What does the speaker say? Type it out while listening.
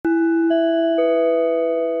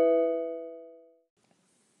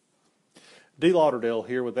D. Lauderdale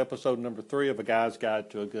here with episode number 3 of A Guy's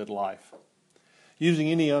Guide to a Good Life. Using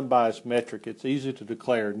any unbiased metric, it's easy to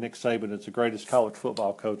declare Nick Saban is the greatest college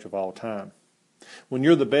football coach of all time. When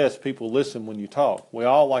you're the best, people listen when you talk. We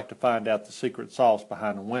all like to find out the secret sauce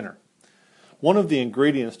behind a winner. One of the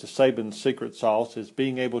ingredients to Saban's secret sauce is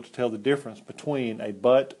being able to tell the difference between a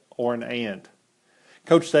but or an and.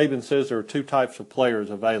 Coach Saban says there are two types of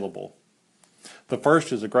players available. The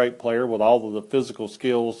first is a great player with all of the physical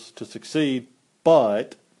skills to succeed,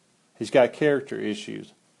 but he's got character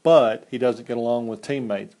issues, but he doesn't get along with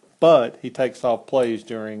teammates, but he takes off plays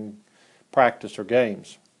during practice or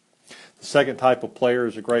games. The second type of player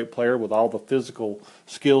is a great player with all the physical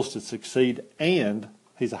skills to succeed, and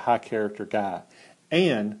he's a high character guy,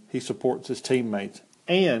 and he supports his teammates,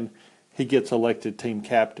 and he gets elected team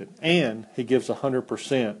captain, and he gives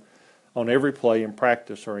 100% on every play in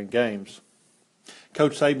practice or in games.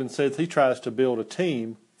 Coach Saban says he tries to build a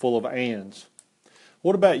team full of ands.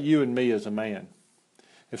 What about you and me as a man?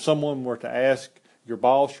 If someone were to ask your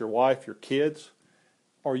boss, your wife, your kids,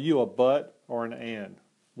 are you a but or an and?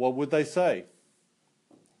 What would they say?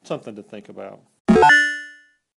 Something to think about.